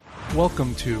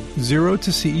Welcome to Zero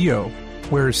to CEO,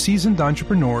 where seasoned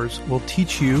entrepreneurs will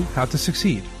teach you how to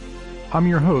succeed. I'm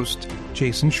your host,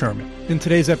 Jason Sherman. In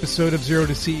today's episode of Zero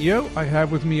to CEO, I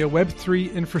have with me a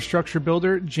Web3 infrastructure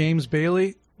builder, James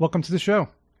Bailey. Welcome to the show.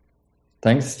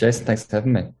 Thanks, Jason. Thanks for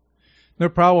having me. No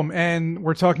problem. And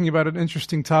we're talking about an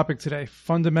interesting topic today,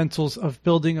 fundamentals of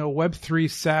building a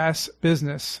Web3 SaaS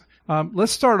business.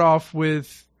 Let's start off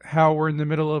with how we're in the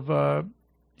middle of a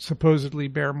supposedly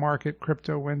bear market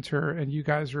crypto winter, and you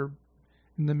guys are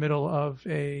in the middle of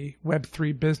a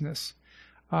Web3 business.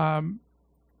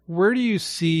 Where do you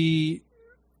see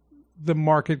the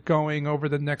market going over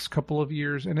the next couple of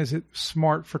years? And is it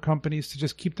smart for companies to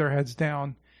just keep their heads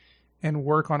down and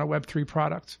work on a Web3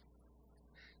 product?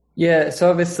 Yeah, so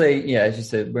obviously, as you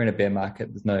said, we're in a bear market.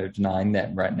 There's no denying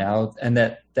that right now. And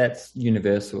that's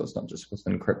universal. It's not just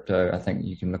within crypto. I think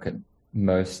you can look at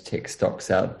most tech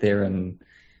stocks out there and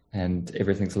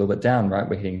everything's a little bit down, right?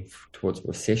 We're heading towards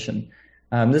recession.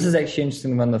 This is actually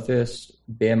interesting, one of the first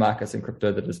bear markets in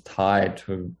crypto that is tied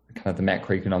to kind of the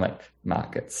macroeconomic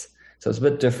markets. So it's a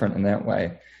bit different in that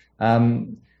way.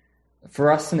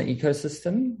 For us in the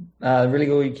ecosystem, really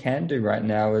all you can do right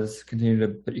now is continue to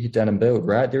put your head down and build,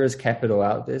 right? There is capital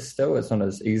out there still. It's not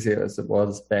as easy as it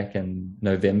was back in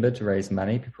November to raise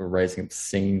money. People were raising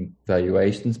obscene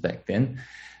valuations back then.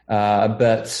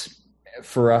 But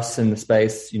for us in the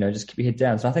space, just keep your head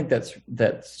down. So I think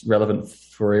that's relevant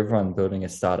for everyone building a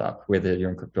startup, whether you're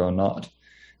in crypto or not.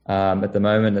 At the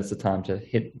moment, it's the time to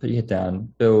put your head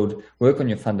down, build, work on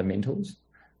your fundamentals.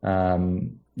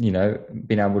 Being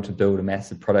able to build a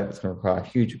massive product that's going to require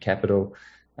huge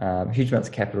amounts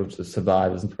of capital to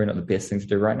survive is probably not the best thing to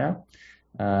do right now.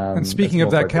 And speaking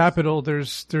of that capital,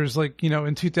 there's like,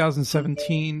 in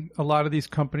 2017, a lot of these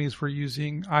companies were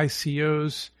using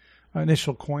ICOs,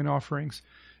 initial coin offerings.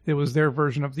 It was their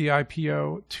version of the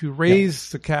IPO to raise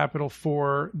the capital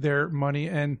for their money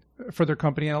and for their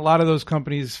company. And a lot of those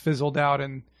companies fizzled out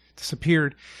and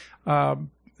disappeared. And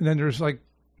then there's like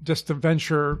just the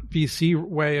venture VC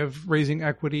way of raising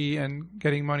equity and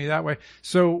getting money that way.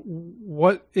 So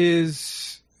what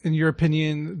is, in your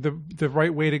opinion, the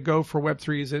right way to go for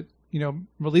Web3? Is it,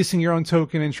 releasing your own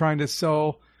token and trying to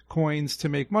sell coins to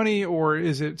make money, or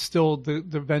is it still the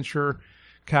venture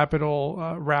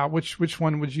capital route? Which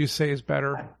one would you say is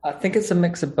better? I think it's a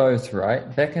mix of both,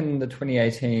 right? Back in the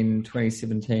 2018,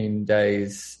 2017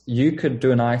 days, you could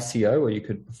do an ICO, or you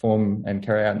could perform and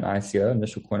carry out an ICO,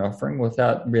 initial coin offering,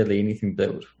 without really anything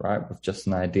built, right? With just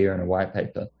an idea and a white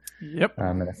paper. Yep.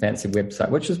 And a fancy website,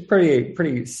 which is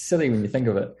pretty silly when you think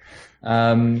of it.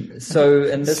 So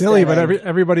in this silly, but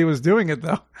everybody was doing it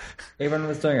though. Everyone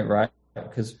was doing it, right?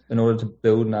 Because in order to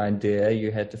build an idea,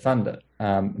 you had to fund it.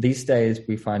 These days,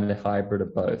 we find a hybrid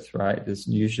of both, right? There's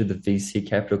usually the VC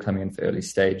capital coming in for early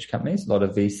stage companies. A lot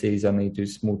of VCs only do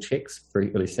small checks for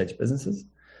early stage businesses.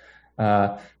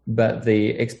 But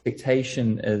the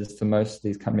expectation is for most of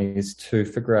these companies to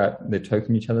figure out their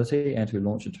token utility and to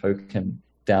launch a token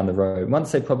down the road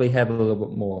once they probably have a little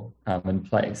bit more in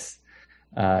place.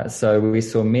 So we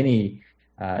saw many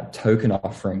token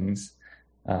offerings,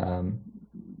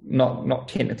 not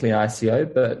technically an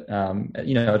ICO, but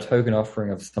a token offering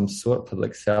of some sort,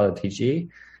 public sale, TGE,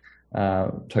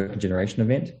 token generation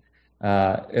event,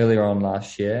 earlier on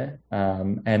last year,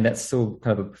 and that's still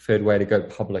kind of a preferred way to go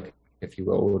public, if you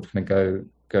will, or to kind of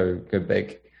go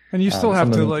big. And you still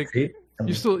have to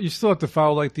you still have to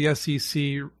follow like the SEC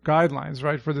guidelines,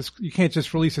 right? For this, you can't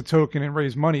just release a token and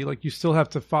raise money. Like you still have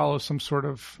to follow some sort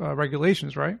of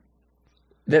regulations, right?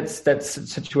 That's the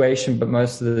situation, but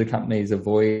most of the companies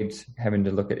avoid having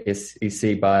to look at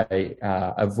SEC by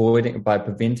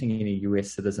preventing any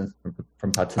US citizens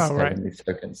from participating in these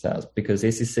token sales, because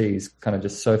SEC is kind of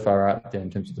just so far out there in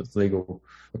terms of its legal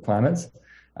requirements.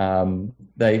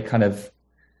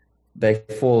 They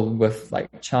fall with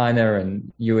like China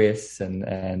and US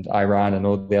and Iran and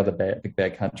all the other big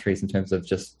bad countries in terms of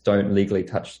just don't legally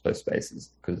touch those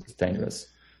spaces because it's dangerous.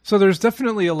 So there's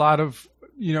definitely a lot of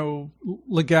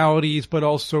legalities, but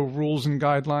also rules and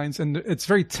guidelines. And it's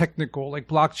very technical, like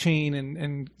blockchain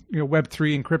and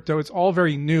Web3 and crypto. It's all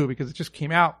very new because it just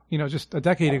came out, just a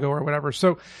decade ago or whatever.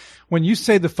 So when you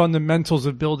say the fundamentals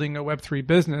of building a Web3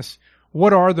 business,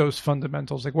 what are those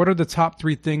fundamentals? Like, what are the top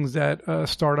three things that a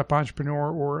startup entrepreneur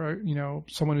or,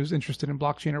 someone who's interested in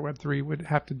blockchain or Web3 would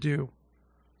have to do?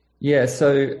 Yeah.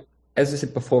 So as I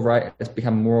said before, right, it's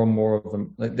become more and more of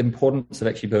the importance of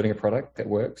actually building a product that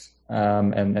works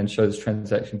and shows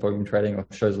transaction volume trading, or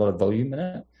shows a lot of volume in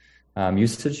it.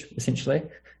 Usage essentially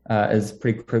is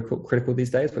pretty critical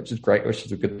these days, which is great, which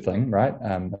is a good thing, right?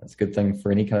 That's a good thing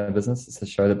for any kind of business, is to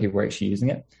show that people are actually using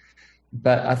it.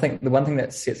 But I think the one thing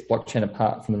that sets blockchain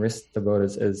apart from the rest of the world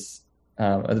is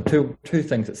are the two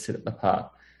things that set it apart.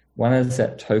 One is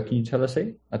that token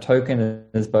utility. A token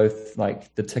is both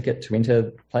like the ticket to enter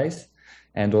the place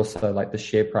and also like the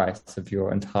share price of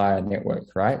your entire network,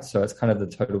 right? So it's kind of the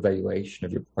total valuation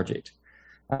of your project.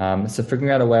 So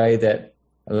figuring out a way that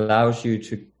allows you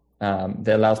to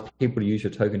that allows people to use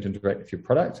your token to interact with your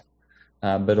product,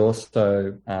 but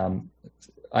also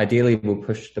ideally will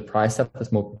push the price up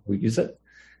as more people use it.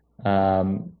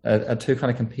 Are two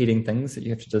kind of competing things that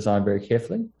you have to design very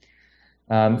carefully.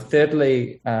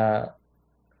 Thirdly, the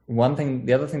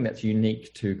other thing that's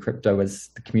unique to crypto is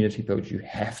the community build. You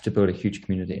have to build a huge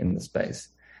community in the space,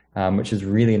 which is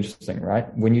really interesting,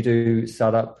 right? When you do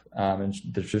startup in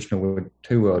the traditional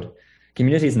Web2 world,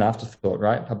 community is an afterthought,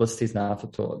 right? Publicity is an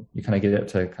afterthought. You kind of get it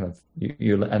to kind of,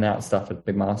 you announce stuff at a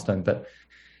big milestone,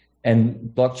 and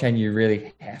blockchain, you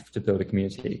really have to build a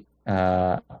community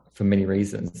for many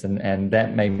reasons. And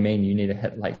that may mean you need to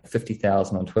hit like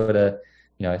 50,000 on Twitter,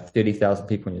 30,000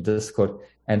 people in your Discord.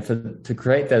 And to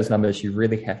create those numbers, you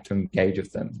really have to engage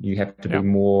with them. You have to be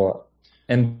more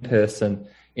in person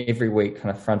every week, kind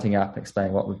of fronting up and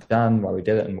explaining what we've done, why we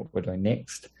did it, and what we're doing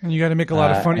next. And you got to make a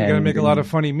lot of funny. You got to make a lot of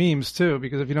funny memes too,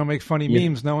 because if you don't make funny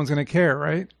memes, no one's going to care,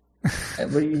 right?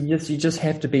 Well, you just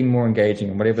have to be more engaging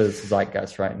in whatever is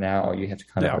zeitgeist right now. You have to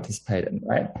kind of participate in,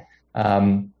 right?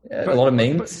 A lot of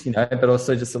memes, but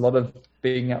also just a lot of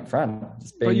being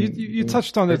upfront. But you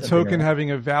touched on the token having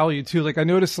a value too. Like I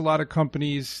noticed a lot of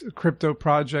companies, crypto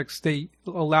projects, they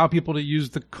allow people to use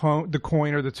the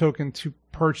coin or the token to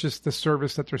purchase the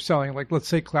service that they're selling. Like let's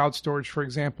say cloud storage, for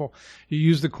example, you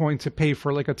use the coin to pay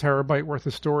for like a terabyte worth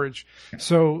of storage.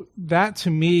 So that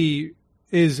to me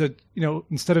is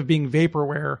instead of being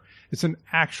vaporware, it's an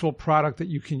actual product that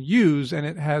you can use, and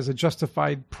it has a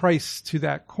justified price to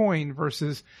that coin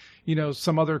versus,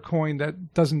 some other coin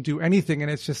that doesn't do anything. And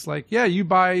it's just like, you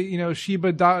buy,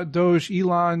 Shiba, Doge,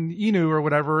 Elon, Inu or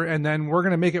whatever, and then we're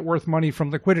going to make it worth money from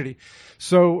liquidity.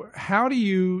 So how do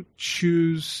you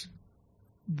choose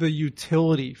the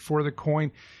utility for the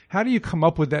coin? How do you come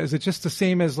up with that? Is it just the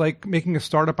same as like making a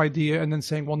startup idea and then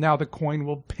saying, well, now the coin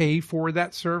will pay for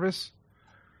that service?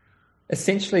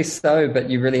 Essentially so, but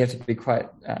you really have to be quite,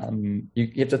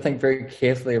 you have to think very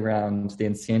carefully around the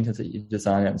incentives that you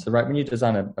design it. So right, when you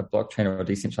design a blockchain or a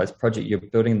decentralized project, you're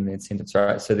building the incentives,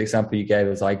 right? So the example you gave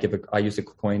is I use a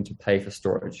coin to pay for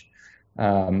storage.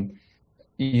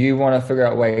 You want to figure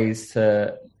out ways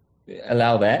to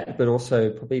allow that, but also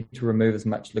probably to remove as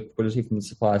much liquidity from the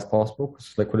supply as possible,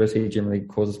 because liquidity generally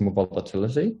causes more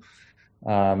volatility.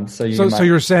 So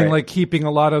you're saying like keeping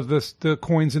a lot of the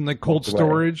coins in like cold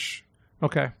storage?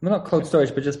 Okay. Well, not cold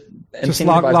storage, but just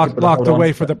locked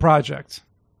away for the project.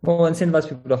 Well, incentivize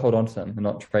people to hold on to them and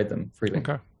not trade them freely.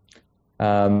 Okay.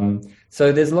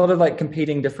 So there's a lot of like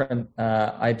competing different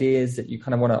ideas that you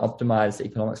kind of want to optimize the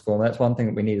economics for. And that's one thing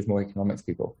that we need is more economics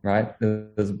people, right?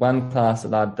 There's one class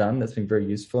that I've done that's been very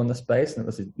useful in this space, and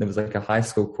it was like a high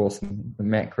school course in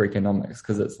macroeconomics,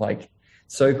 because it's like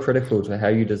so critical to how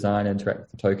you design and interact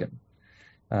with the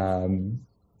token.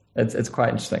 It's quite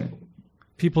interesting.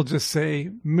 People just say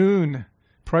moon,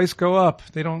 price go up.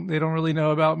 They don't really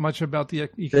know much about the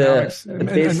economics. The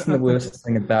best and the worst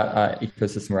thing about our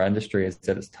ecosystem or our industry is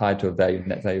that it's tied to a value,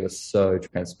 and that value is so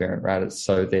transparent, right? It's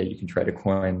so there you can trade a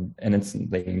coin and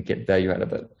instantly and get value out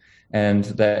of it. And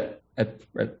that it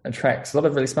attracts a lot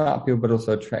of really smart people, but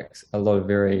also attracts a lot of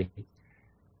very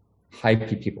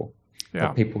hypey people. Yeah.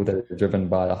 People that are driven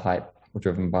by the hype, or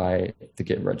driven by the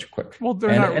get rich quick. Well,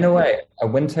 in a way, a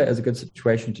winter is a good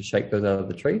situation to shake those out of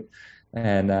the tree.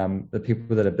 And the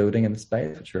people that are building in the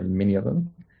space, which are many of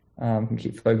them, can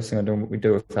keep focusing on doing what we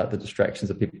do without the distractions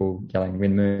of people yelling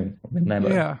 "Win Moon" or "Win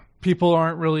Lambo." Yeah, people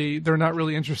they're not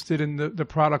really interested in the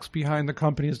products behind the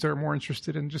companies. They're more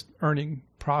interested in just earning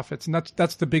profits. And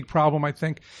that's the big problem, I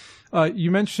think.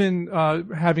 You mentioned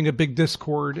having a big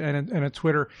Discord and a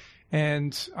Twitter.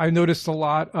 And I noticed a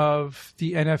lot of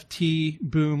the NFT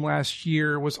boom last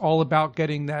year was all about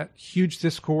getting that huge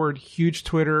Discord, huge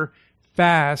Twitter,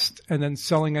 fast, and then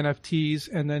selling NFTs,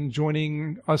 and then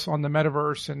joining us on the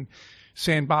metaverse and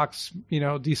Sandbox,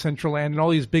 Decentraland, and all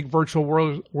these big virtual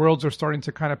worlds are starting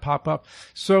to kind of pop up.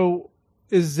 So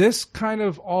is this kind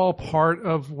of all part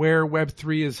of where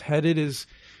Web3 is headed, is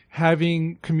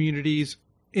having communities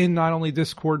in not only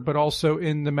Discord, but also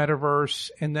in the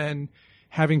metaverse, and then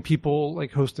having people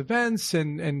like host events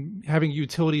and having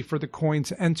utility for the coin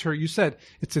to enter? You said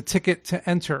it's a ticket to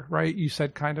enter, right? You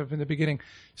said kind of in the beginning.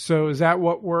 So is that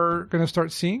what we're going to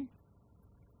start seeing?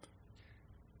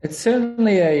 It's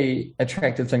certainly a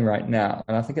attractive thing right now,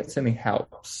 and I think it certainly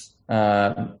helps.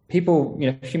 people,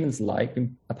 humans like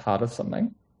being a part of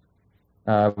something,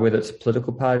 whether it's a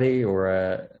political party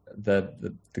or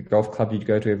the golf club you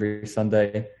go to every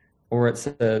Sunday, or it's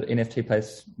an NFT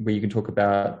place where you can talk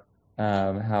about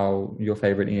how your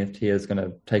favorite NFT is going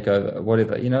to take over,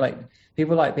 whatever. Like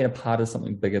people like being a part of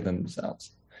something bigger than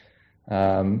themselves.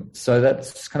 So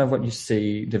that's kind of what you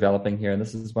see developing here. And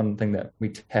this is one thing that we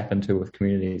tap into with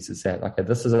communities is that, okay,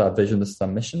 this is our vision, this is our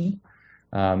mission.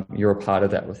 You're a part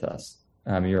of that with us.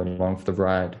 You're along for the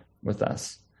ride with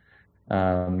us.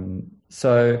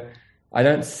 So I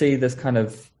don't see this kind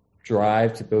of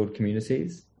drive to build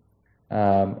communities.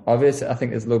 Obviously, I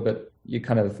think there's a little bit, you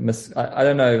kind of miss, I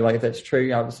don't know, like if that's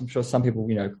true. I'm sure some people,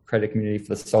 create a community for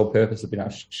the sole purpose of being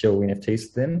able to shill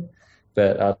NFTs to them.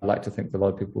 But I'd like to think that a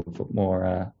lot of people will put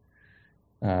more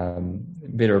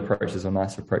better approaches or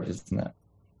nicer approaches than that.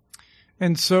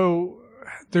 And so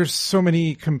there's so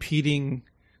many competing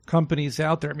companies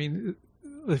out there. I mean,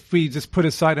 if we just put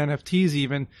aside NFTs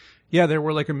even, yeah, there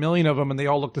were like 1 million of them and they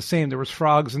all looked the same. There was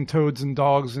frogs and toads and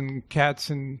dogs and cats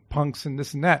and punks and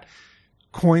this and that.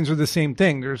 Coins are the same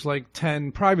thing. There's like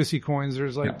 10 privacy coins.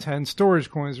 There's like 10 storage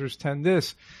coins. There's 10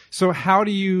 this. So how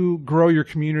do you grow your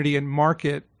community and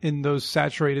market in those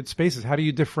saturated spaces? How do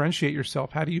you differentiate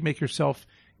yourself? How do you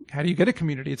get a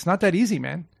community? It's not that easy,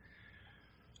 man.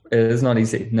 It is not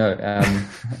easy. No.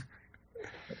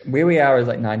 Where we are is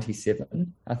like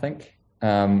 97, I think,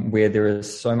 where there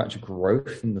is so much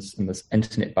growth in this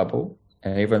internet bubble.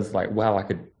 And everyone's like, wow, I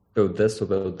could build this or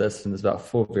build this. And there's about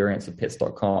 4 variants of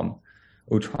pets.com.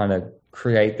 We're trying to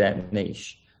create that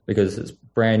niche because it's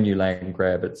brand new land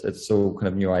grab. It's all kind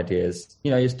of new ideas.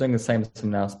 You're doing the same as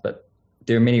someone else, but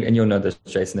there are many, and you'll know this,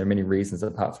 Jason, there are many reasons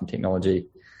apart from technology,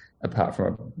 apart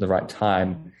from the right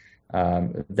time,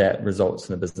 that results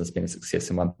in a business being a success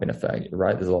and one being a failure,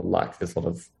 right? There's a lot of luck. There's a lot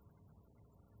of,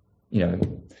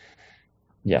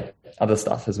 other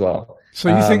stuff as well. So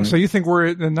you think we're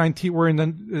in the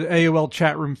AOL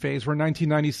chat room phase. We're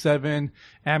 1997,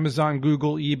 Amazon,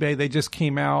 Google, eBay, they just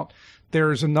came out.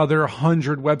 There's another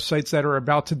 100 websites that are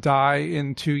about to die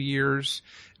in 2 years.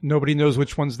 Nobody knows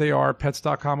which ones they are.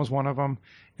 Pets.com is one of them.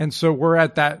 And so we're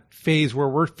at that phase where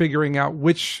we're figuring out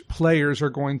which players are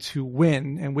going to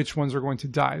win and which ones are going to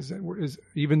die.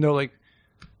 Even though like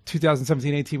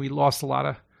 2017, 18, we lost a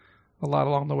lot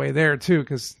along the way there too,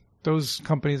 because those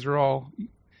companies are all,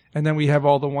 and then we have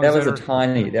all the ones that was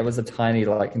a tiny,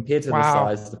 like compared to the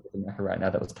size of the right now,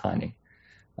 that was tiny.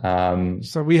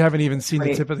 So we haven't even seen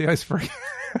the tip of the iceberg.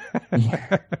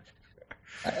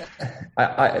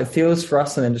 It feels for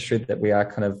us in the industry that we are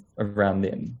kind of around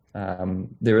them.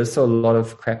 There is still a lot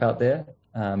of crap out there.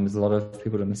 There's a lot of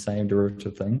people doing the same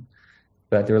derivative thing,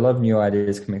 but there are a lot of new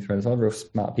ideas coming through. There's a lot of real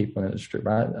smart people in the industry,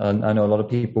 right? I know a lot of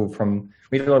people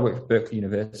we did a lot of work with Berkeley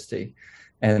University,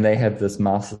 and they had this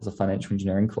Masters of Financial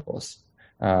Engineering course,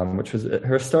 which was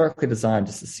historically designed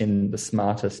just to send the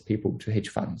smartest people to hedge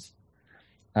funds.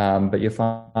 But you're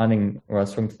finding, I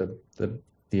was talking to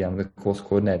the course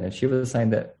coordinator, and she was saying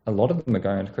that a lot of them are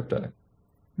going into crypto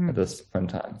at this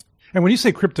point in time. And when you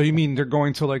say crypto, you mean they're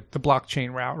going to like the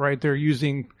blockchain route, right? They're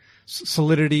using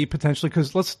Solidity potentially,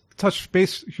 because let's touch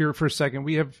base here for a second.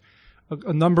 We have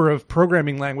a number of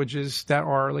programming languages that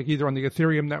are like either on the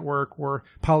Ethereum network or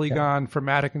Polygon,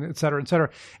 Formatic, and et cetera, et cetera.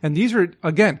 And these are,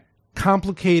 again,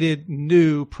 complicated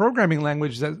new programming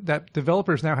language that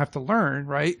developers now have to learn,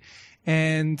 right?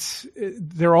 And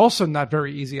they're also not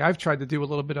very easy. I've tried to do a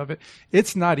little bit of it.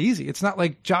 It's not easy. It's not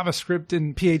like JavaScript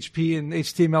and PHP and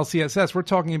HTML, CSS. We're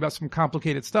talking about some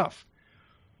complicated stuff.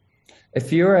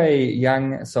 If you're a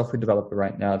young software developer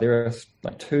right now, there are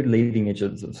like 2 leading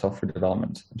edges of software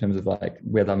development in terms of like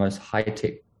where the most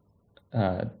high-tech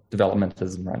development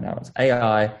is right now. It's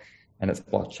AI and it's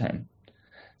blockchain.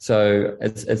 So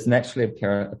it's naturally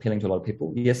appealing to a lot of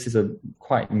people. Yes, these are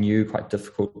quite new, quite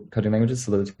difficult coding languages.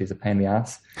 Solidity is a pain in the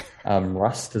ass.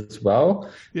 Rust as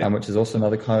well, which is also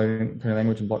another coding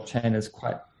language in blockchain, is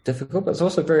quite difficult, but it's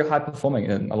also very high performing.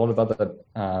 And a lot of other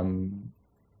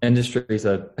industries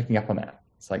are picking up on that.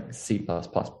 It's like C++,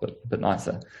 but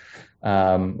nicer.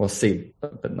 Or C,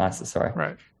 but nicer, sorry.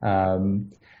 Right.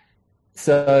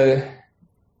 So...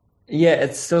 yeah,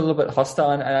 it's still a little bit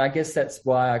hostile, and I guess that's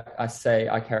why I say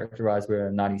I characterize we're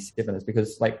in 97 is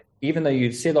because, like, even though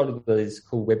you see a lot of these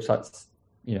cool websites,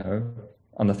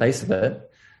 on the face of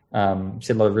it,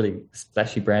 see a lot of really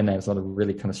splashy brand names, a lot of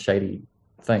really kind of shady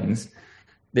things.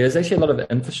 There's actually a lot of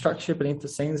infrastructure beneath the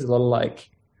scenes, a lot of like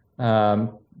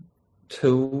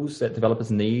tools that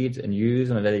developers need and use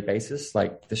on a daily basis,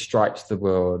 like the Stripes of the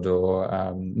world, or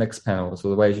Mixpanels,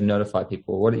 or the ways you notify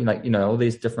people, all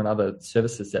these different other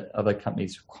services that other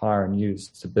companies require and use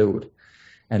to build.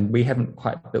 And we haven't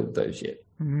quite built those yet.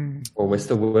 Or we're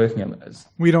still working on those.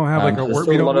 We don't have like there's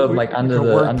still a lot of like under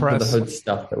the hood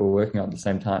stuff that we're working on at the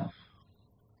same time.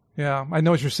 Yeah, I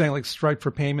know what you're saying, like Stripe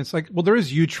for payments. Like, well, there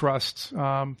is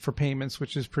UTrust for payments,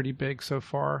 which is pretty big so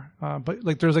far. But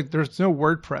there's no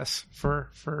WordPress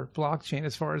for blockchain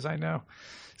as far as I know.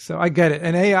 So I get it.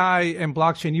 And AI and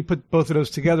blockchain, you put both of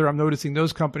those together, I'm noticing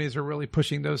those companies are really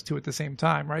pushing those two at the same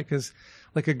time, right? Because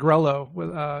like Agrello with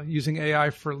using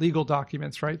AI for legal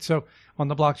documents, right? So on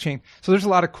the blockchain. So there's a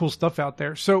lot of cool stuff out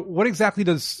there. So what exactly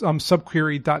does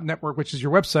Subquery.network, which is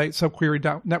your website,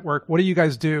 Subquery.network, what do you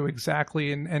guys do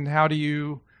exactly, and how do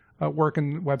you work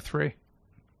in Web3?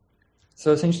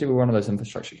 So essentially we're one of those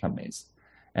infrastructure companies,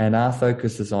 and our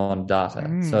focus is on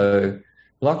data. So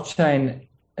blockchain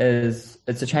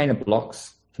it's a chain of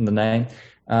blocks from the name.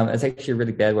 It's actually a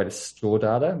really bad way to store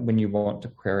data when you want to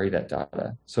query that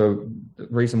data. So the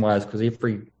reason why is because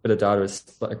every bit of data is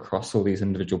split across all these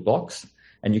individual blocks,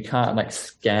 and you can't like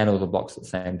scan all the blocks at the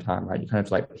same time, right? You kind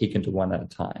of like peek into one at a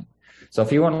time. So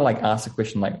if you want to like ask a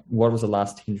question like, what was the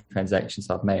last 10 transactions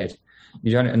I've made?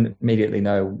 You don't immediately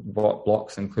know what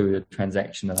blocks include a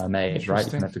transaction that I made, right?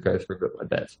 You have to go through it like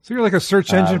that. So you're like a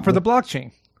search engine for the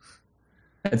blockchain.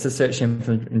 It's a search engine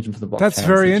for the blockchain. That's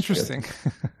very interesting.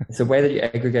 It's a way that you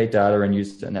aggregate data and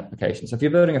use it in applications. So if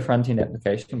you're building a front-end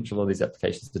application, which a lot of these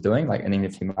applications are doing, like an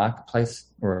NFT marketplace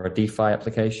or a DeFi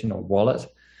application or wallet,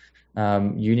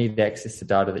 you need access to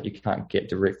data that you can't get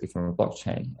directly from a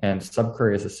blockchain. And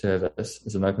Subquery as a service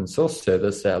is an open source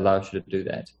service that allows you to do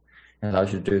that. It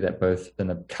allows you to do that both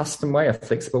in a custom way, a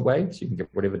flexible way, so you can get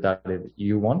whatever data that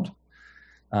you want,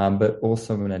 but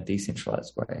also in a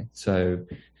decentralized way. So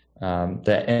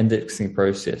that indexing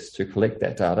process to collect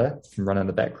that data can run in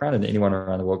the background, and anyone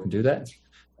around the world can do that.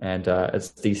 And it's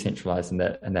decentralized in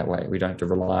that way. We don't have to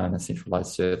rely on a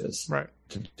centralized service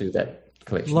to do that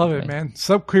collection. Love it, man.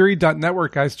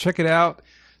 Subquery.network, guys. Check it out.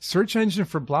 Search engine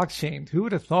for blockchain. Who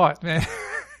would have thought, man?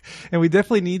 And we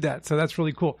definitely need that. So that's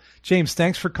really cool. James,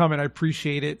 thanks for coming. I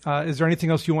appreciate it. Is there anything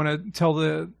else you want to tell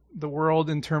the world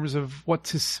in terms of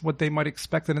what they might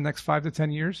expect in the next 5 to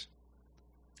 10 years?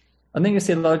 I think you'll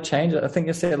see a lot of change. I think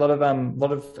you'll see a lot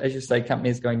of, as you say,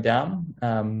 companies going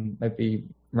down, maybe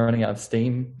running out of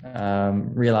steam,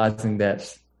 realizing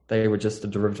that they were just a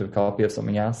derivative copy of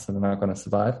something else and they're not going to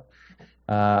survive.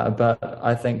 But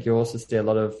I think you'll also see a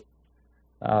lot of,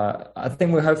 I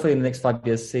think we'll hopefully in the next 5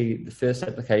 years see the first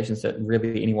applications that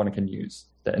really anyone can use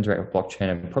that interact with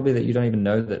blockchain, and probably that you don't even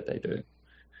know that they do.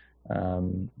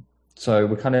 So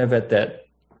we're kind of at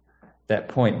that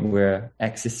point where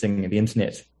accessing the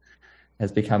internet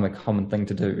has become a common thing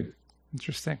to do.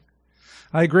 Interesting.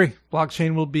 I agree.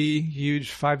 Blockchain will be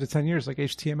huge 5 to 10 years, like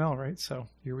HTML, right? So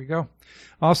here we go.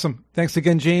 Awesome. Thanks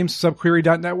again, James,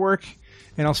 Subquery.network,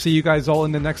 and I'll see you guys all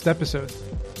in the next episode.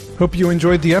 Hope you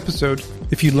enjoyed the episode.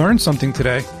 If you learned something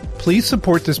today, please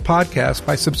support this podcast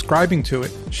by subscribing to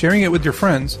it, sharing it with your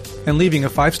friends, and leaving a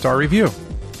 5-star review.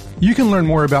 You can learn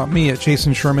more about me at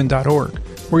jasonsherman.org,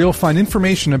 where you'll find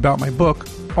information about my book,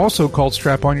 also called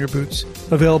Strap On Your Boots,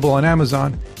 available on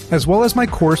Amazon, as well as my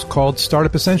course called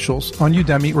Startup Essentials on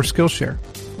Udemy or Skillshare.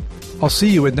 I'll see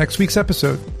you at next week's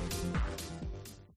episode.